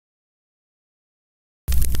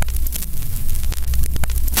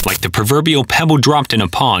the proverbial pebble dropped in a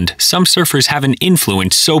pond, some surfers have an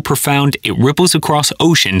influence so profound it ripples across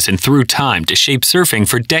oceans and through time to shape surfing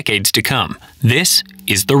for decades to come. This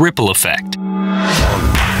is the ripple effect. 1,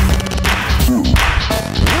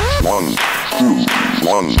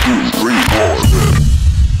 2, 3, 4.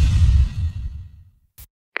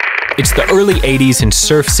 It's the early 80s in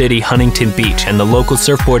Surf City, Huntington Beach, and the local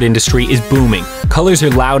surfboard industry is booming. Colors are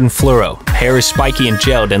loud and fluoro, hair is spiky and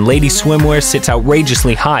gelled, and ladies' swimwear sits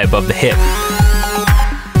outrageously high above the hip.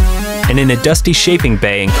 And in a dusty shaping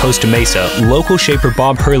bay in Costa Mesa, local shaper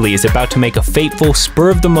Bob Hurley is about to make a fateful,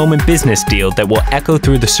 spur-of-the-moment business deal that will echo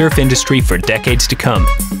through the surf industry for decades to come.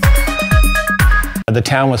 The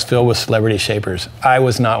town was filled with celebrity shapers. I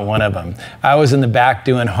was not one of them. I was in the back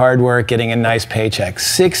doing hard work, getting a nice paycheck.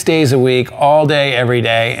 6 days a week, all day, every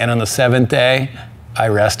day, and on the 7th day, I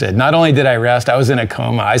rested. Not only did I rest, I was in a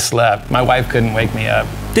coma. I slept. My wife couldn't wake me up.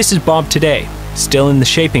 This is Bob today, still in the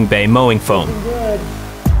shaping bay mowing foam.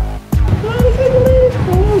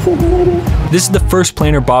 This is the first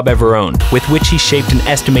planer Bob ever owned, with which he shaped an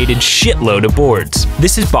estimated shitload of boards.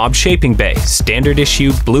 This is Bob's shaping bay, standard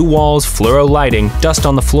issue, blue walls, fluoro lighting, dust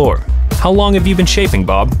on the floor. How long have you been shaping,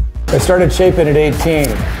 Bob? I started shaping at 18.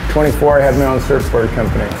 24, I had my own surfboard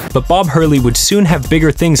company. But Bob Hurley would soon have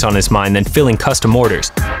bigger things on his mind than filling custom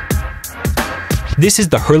orders. This is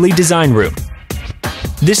the Hurley Design Room.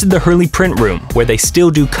 This is the Hurley Print Room, where they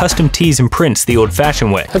still do custom tees and prints the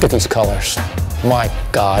old-fashioned way. Look at these colors. My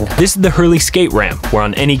God. This is the Hurley Skate Ramp, where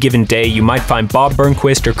on any given day you might find Bob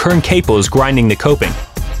Burnquist or Kern Caples grinding the coping.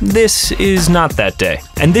 This is not that day.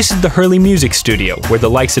 And this is the Hurley Music Studio, where the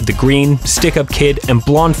likes of The Green, Stick Up Kid, and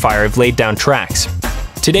Blonde Fire have laid down tracks.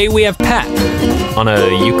 Today we have Pat on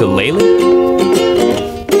a ukulele.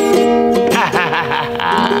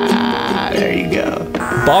 There you go.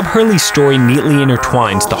 Bob Hurley's story neatly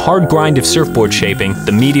intertwines the hard grind of surfboard shaping,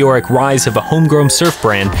 the meteoric rise of a homegrown surf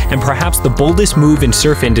brand, and perhaps the boldest move in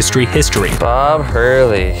surf industry history. Bob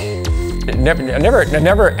Hurley.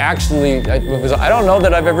 Never actually, I don't know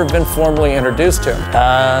that I've ever been formally introduced to him.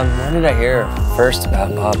 When did I hear first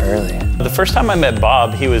about Bob Hurley? The first time I met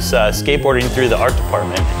Bob, he was skateboarding through the art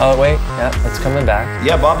department. Oh wait, yeah, it's coming back.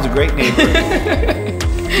 Yeah, Bob's a great neighbor.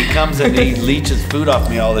 He comes and he leeches food off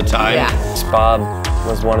me all the time. Yeah. Bob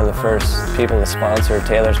was one of the first people to sponsor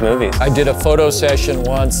Taylor's movies. I did a photo session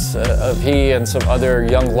once of he and some other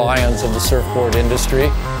young lions of the surfboard industry.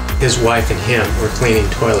 His wife and him were cleaning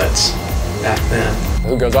toilets back then.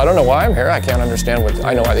 Who goes, I don't know why I'm here, I can't understand what,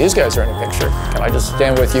 I know why these guys are in a picture. Can I just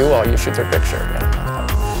stand with you while you shoot their picture?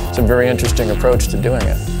 It's a very interesting approach to doing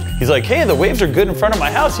it. He's like, hey, the waves are good in front of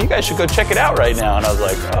my house. You guys should go check it out right now. And I was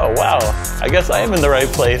like, oh, wow, I guess I am in the right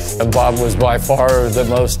place. And Bob was by far the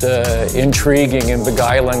most intriguing and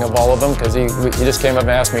beguiling of all of them because he just came up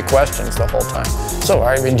and asked me questions the whole time. So,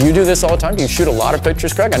 I mean, do you do this all the time? Do you shoot a lot of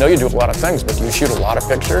pictures, Craig? I know you do a lot of things, but do you shoot a lot of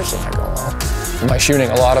pictures? And I go, well, am I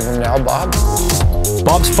shooting a lot of them now, Bob?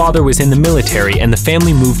 Bob's father was in the military and the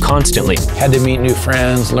family moved constantly. Had to meet new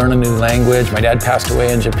friends, learn a new language. My dad passed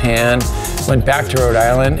away in Japan, went back to Rhode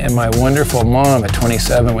Island, and my wonderful mom at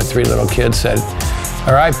 27 with 3 little kids said,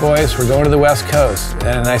 all right, boys, we're going to the West Coast.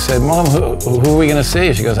 And I said, Mom, who are we gonna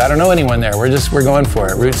see? She goes, I don't know anyone there. We're going for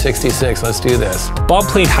it. Route 66, let's do this. Bob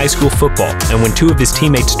played high school football, and when 2 of his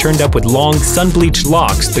teammates turned up with long, sun-bleached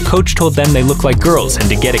locks, the coach told them they looked like girls and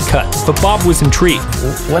to get it cut. But Bob was intrigued.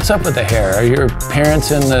 What's up with the hair? Are your parents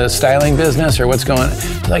in the styling business or what's going on?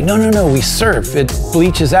 They're like, no, we surf. It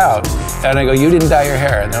bleaches out. And I go, you didn't dye your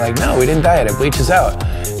hair. And they're like, no, we didn't dye it. It bleaches out.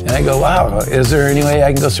 And I go, wow, is there any way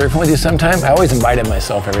I can go surfing with you sometime? I always invited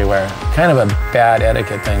myself everywhere. Kind of a bad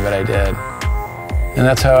etiquette thing, but I did. And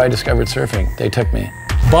that's how I discovered surfing. They took me.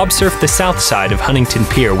 Bob surfed the south side of Huntington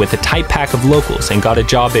Pier with a tight pack of locals and got a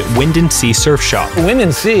job at Wind and Sea Surf Shop. Wind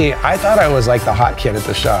and Sea, I thought I was like the hot kid at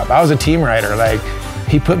the shop. I was a team rider. Like,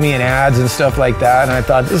 he put me in ads and stuff like that, and I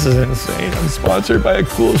thought, this is insane. I'm sponsored by a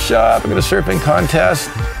cool shop. I'm gonna surfing contest.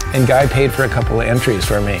 And Guy paid for a couple of entries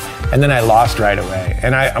for me. And then I lost right away.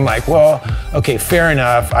 And I'm like, well, okay, fair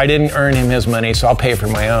enough. I didn't earn him his money, so I'll pay for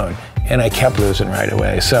my own. And I kept losing right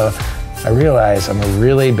away. So I realized I'm a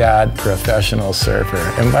really bad professional surfer.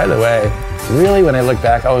 And by the way, really, when I look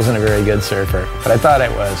back, I wasn't a very good surfer. But I thought I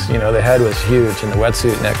was. You know, the head was huge and the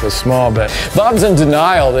wetsuit neck was small, but Bob's in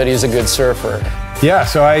denial that he's a good surfer. Yeah,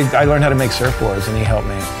 so I learned how to make surfboards and he helped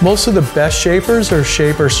me. Most of the best shapers are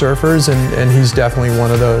shaper surfers, and he's definitely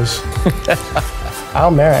one of those.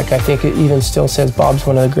 Al Merrick, I think it even still says Bob's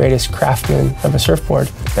one of the greatest craftsmen of a surfboard.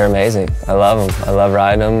 They're amazing. I love them. I love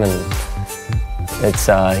riding them, and it's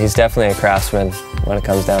he's definitely a craftsman when it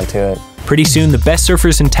comes down to it. Pretty soon, the best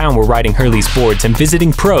surfers in town were riding Hurley's boards, and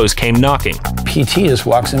visiting pros came knocking. PT just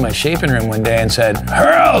walks in my shaping room one day and said,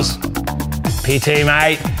 "Hurls!" "PT,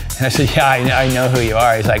 mate." And I said, "Yeah, I know who you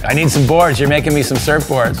are." He's like, "I need some boards. You're making me some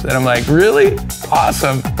surfboards." And I'm like, "Really?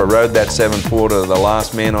 Awesome." I rode that 7-footer, the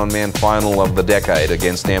last man-on-man final of the decade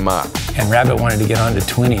against MR. And Rabbit wanted to get on to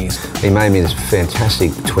twinnies. He made me this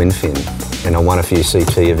fantastic twin fin, and I won a few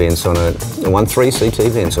CT events on it. I won 3 CT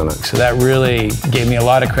events on it. So that really gave me a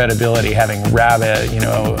lot of credibility, having Rabbit, you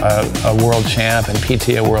know, a world champ, and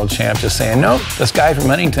PT a world champ, just saying, "Nope, this guy from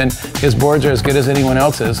Huntington, his boards are as good as anyone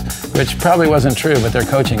else's," which probably wasn't true, but their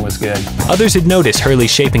coaching was good. Others had noticed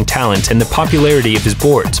Hurley's shaping talent and the popularity of his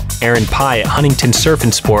boards. Aaron Pye at Huntington Surf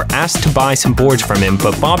and Sport asked to buy some boards from him,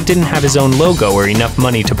 but Bob didn't have his own logo or enough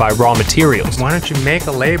money to buy raw materials. Why don't you make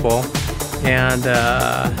a label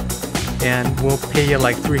and we'll pay you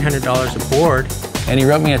like $300 a board. And he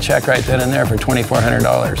wrote me a check right then and there for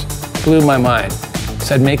 $2,400. Blew my mind.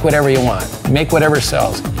 Said, "Make whatever you want. Make whatever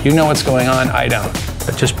sells. You know what's going on, I don't."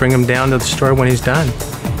 But just bring him down to the store when he's done.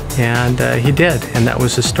 And he did, and that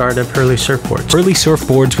was the start of Hurley Surfboards. Hurley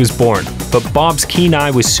Surfboards was born, but Bob's keen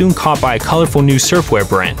eye was soon caught by a colorful new surfwear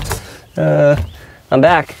brand. I'm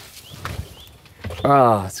back.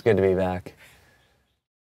 Oh, it's good to be back.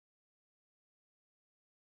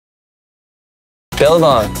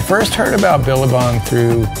 Billabong. First heard about Billabong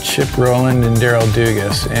through Chip Rowland and Daryl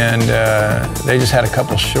Dugas, and they just had a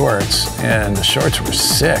couple shorts, and the shorts were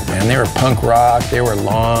sick, man. They were punk rock, they were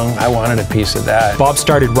long. I wanted a piece of that. Bob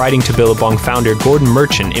started writing to Billabong founder Gordon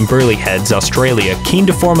Merchant in Burleigh Heads, Australia, keen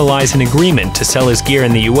to formalize an agreement to sell his gear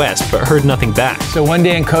in the US, but heard nothing back. So one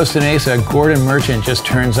day in Costa Mesa, Gordon Merchant just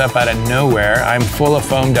turns up out of nowhere. I'm full of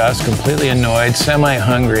foam dust, completely annoyed,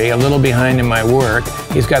 semi-hungry, a little behind in my work.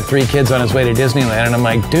 He's got 3 kids on his way to Disneyland. And I'm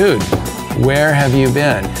like, "Dude, where have you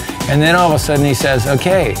been?" And then all of a sudden he says,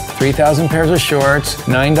 "Okay, 3,000 pairs of shorts,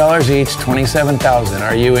 $9 each, 27,000.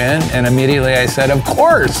 Are you in?" And immediately I said, "Of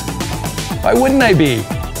course. Why wouldn't I be?"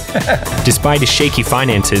 Despite his shaky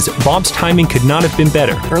finances, Bob's timing could not have been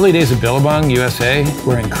better. Early days of Billabong USA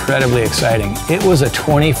were incredibly exciting. It was a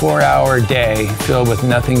 24-hour day filled with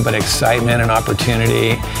nothing but excitement and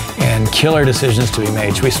opportunity and killer decisions to be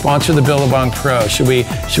made. Should we sponsor the Billabong Pro? Should we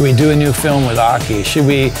do a new film with Aki? Should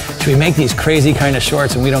we make these crazy kind of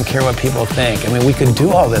shorts and we don't care what people think? I mean, we could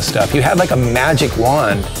do all this stuff. You had like a magic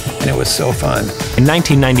wand, and it was so fun. In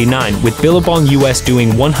 1999, with Billabong US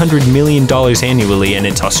doing $100 million annually and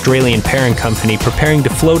its Australian parent company preparing to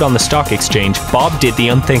float on the stock exchange, Bob did the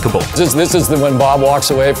unthinkable. This is when Bob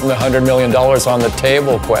walks away from the $100 million on the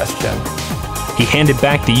table question. He handed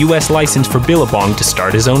back the US license for Billabong to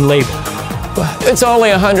start his own label. It's only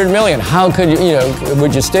 $100 million. How could you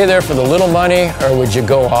would you stay there for the little money, or would you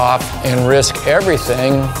go off and risk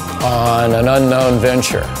everything on an unknown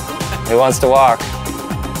venture? Who wants to walk?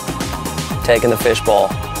 Taking the fishbowl.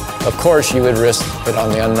 Of course you would risk it on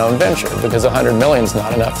the unknown venture, because $100 million is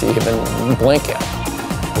not enough to even blink at.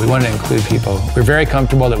 We wanted to include people. We're very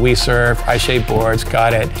comfortable that we surf, I shape boards,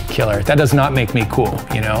 got it, killer. That does not make me cool,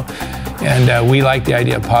 you know? And we like the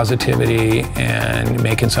idea of positivity and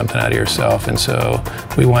making something out of yourself, and so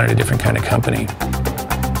we wanted a different kind of company.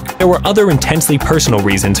 There were other intensely personal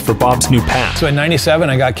reasons for Bob's new path. So in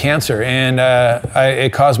 '97, I got cancer, and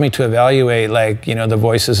it caused me to evaluate, like, you know, the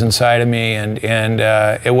voices inside of me, and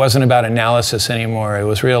it wasn't about analysis anymore. It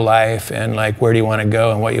was real life, and like, where do you want to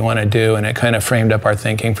go and what you want to do, and it kind of framed up our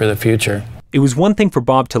thinking for the future. It was one thing for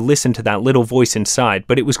Bob to listen to that little voice inside,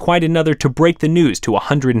 but it was quite another to break the news to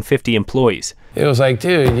 150 employees. It was like,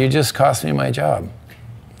 dude, you just cost me my job.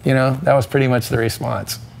 You know, that was pretty much the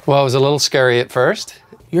response. Well, it was a little scary at first.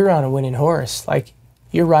 You're on a winning horse. Like,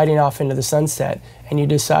 you're riding off into the sunset, and you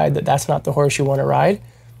decide that that's not the horse you want to ride.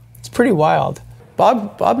 It's pretty wild.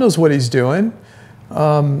 Bob knows what he's doing,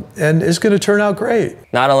 and it's going to turn out great.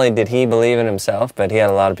 Not only did he believe in himself, but he had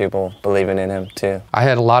a lot of people believing in him too. I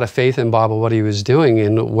had a lot of faith in Bob and what he was doing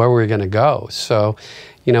and where we were going to go. So,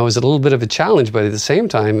 you know, it was a little bit of a challenge, but at the same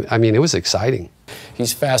time, I mean, it was exciting.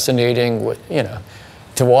 He's fascinating, you know,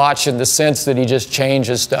 to watch, in the sense that he just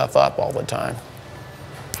changes stuff up all the time.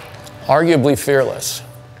 Arguably fearless.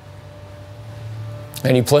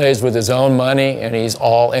 And he plays with his own money, and he's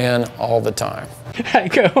all in all the time. I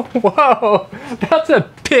go, whoa, that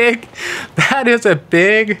is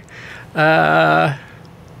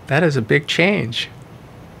a big change.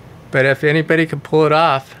 But if anybody can pull it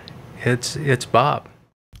off, it's Bob.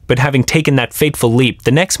 But having taken that fateful leap,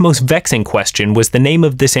 the next most vexing question was the name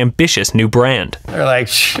of this ambitious new brand. They're like,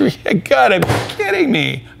 you gotta be kidding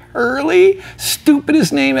me. Hurley?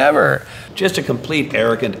 Stupidest name ever. Just a complete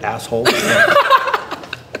arrogant asshole.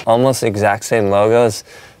 Almost the exact same logos.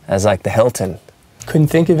 as like the Hilton. Couldn't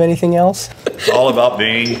think of anything else? It's all about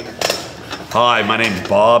me. Hi, my name's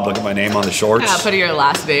Bob. Look at my name on the shorts. Yeah, put your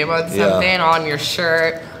last name on something, on your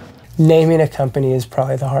shirt. Naming a company is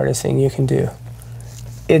probably the hardest thing you can do.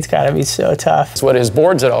 It's got to be so tough. It's what his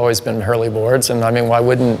boards had always been Hurley boards, and I mean,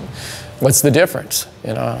 what's the difference?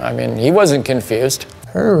 You know, I mean, he wasn't confused.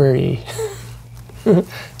 Hurry.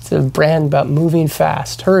 It's a brand about moving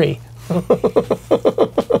fast. Hurry.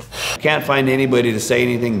 Can't find anybody to say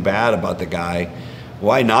anything bad about the guy.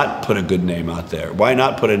 Why not put a good name out there? Why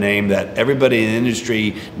not put a name that everybody in the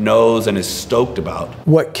industry knows and is stoked about?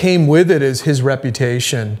 What came with it is his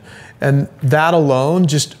reputation, and that alone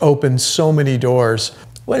just opened so many doors.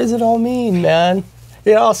 What does it all mean, man?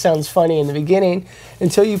 It all sounds funny in the beginning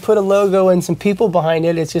until you put a logo and some people behind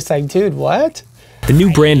it. It's just like, dude, what? The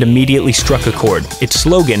new brand immediately struck a chord. Its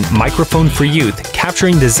slogan, Microphone for Youth,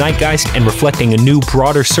 capturing the zeitgeist and reflecting a new,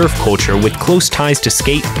 broader surf culture with close ties to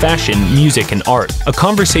skate, fashion, music, and art. A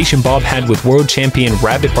conversation Bob had with world champion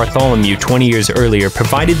Rabbit Bartholomew 20 years earlier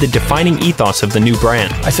provided the defining ethos of the new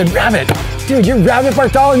brand. I said, Rabbit, dude, you're Rabbit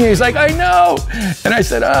Bartholomew. He's like, I know. And I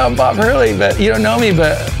said, I'm Bob Hurley, but you don't know me,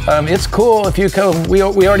 but it's cool if you come. We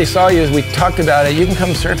already saw you as we talked about it. You can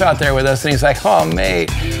come surf out there with us. And he's like, oh, mate,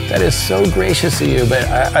 that is so gracious of you. But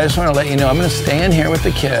I just want to let you know, I'm going to stay in here with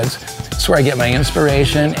the kids. That's where I get my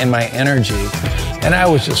inspiration and my energy. And I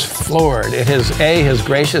was just floored at his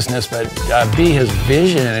graciousness, but B, his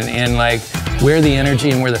vision and like where the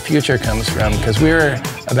energy and where the future comes from. Because we're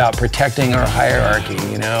about protecting our hierarchy,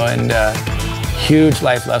 you know, and huge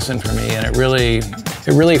life lesson for me. And it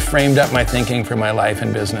really framed up my thinking for my life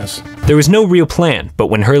and business. There was no real plan, but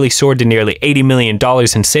when Hurley soared to nearly $80 million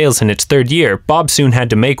in sales in its third year, Bob soon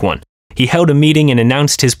had to make one. He held a meeting and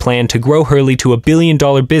announced his plan to grow Hurley to $1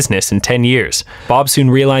 billion business in 10 years. Bob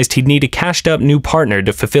soon realized he'd need a cashed-up new partner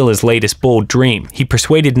to fulfill his latest bold dream. He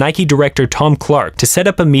persuaded Nike director Tom Clark to set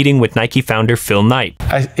up a meeting with Nike founder Phil Knight.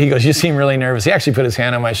 He goes, you seem really nervous. He actually put his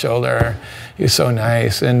hand on my shoulder. He was so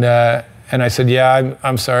nice. And I said, yeah,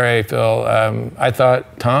 I'm sorry, Phil. I thought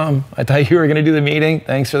you were going to do the meeting.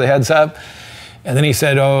 Thanks for the heads up. And then he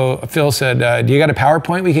said, Phil said, do you got a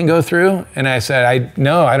PowerPoint we can go through? And I said,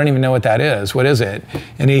 no, I don't even know what that is. What is it?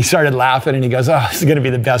 And he started laughing and he goes, oh, this is going to be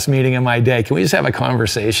the best meeting of my day. Can we just have a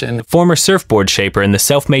conversation? The former surfboard shaper and the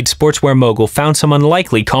self-made sportswear mogul found some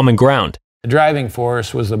unlikely common ground. The driving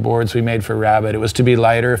force was the boards we made for Rabbit. It was to be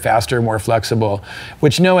lighter, faster, more flexible,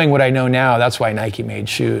 which knowing what I know now, that's why Nike made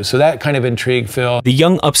shoes. So that kind of intrigued Phil. The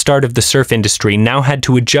young upstart of the surf industry now had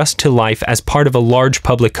to adjust to life as part of a large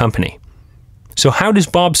public company. So how does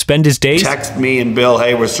Bob spend his days? Text me and Bill,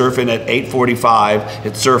 hey, we're surfing at 8:45.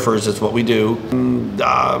 It's surfers, it's what we do.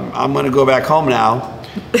 I'm gonna go back home now.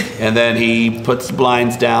 And then he puts the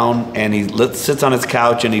blinds down and he sits on his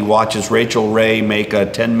couch and he watches Rachel Ray make a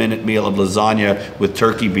 10-minute meal of lasagna with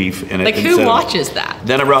turkey beef in it. Like, who watches that?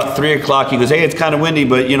 Then about 3 o'clock he goes, hey, it's kind of windy,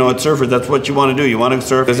 but you know, at surfers, that's what you want to do. You want to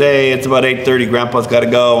surf? He goes, hey, it's about 8:30, Grandpa's got to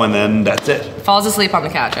go, and then that's it. Falls asleep on the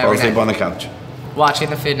couch every Falls asleep night. on the couch. Watching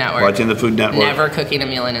the Food Network. Watching the Food Network. Never cooking a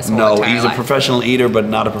meal in his whole No, entire he's life. a professional eater, but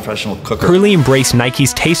not a professional cooker. Hurley embraced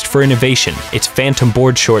Nike's taste for innovation, its Phantom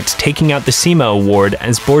board shorts taking out the SEMA Award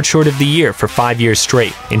as Board Short of the Year for 5 years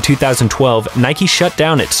straight. In 2012, Nike shut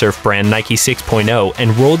down its surf brand Nike 6.0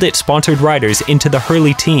 and rolled its sponsored riders into the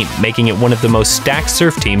Hurley team, making it one of the most stacked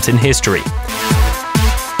surf teams in history.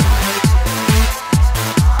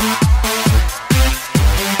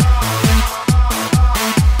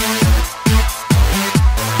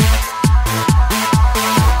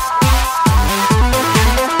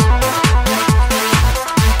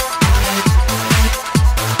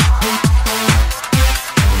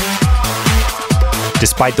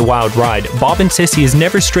 Despite the wild ride, Bob insists he has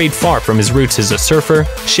never strayed far from his roots as a surfer,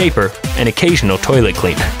 shaper, and occasional toilet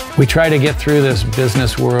cleaner. We try to get through this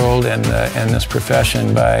business world and this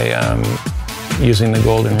profession by using the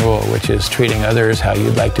golden rule, which is treating others how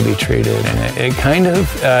you'd like to be treated. And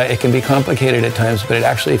it can be complicated at times, but it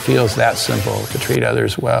actually feels that simple to treat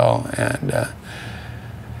others well. And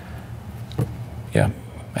yeah,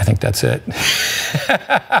 I think that's it.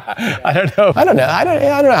 I don't know. I don't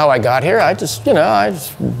know how I got here. I just did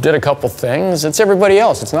a couple things. It's everybody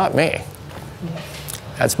else. It's not me.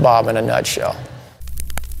 That's Bob in a nutshell.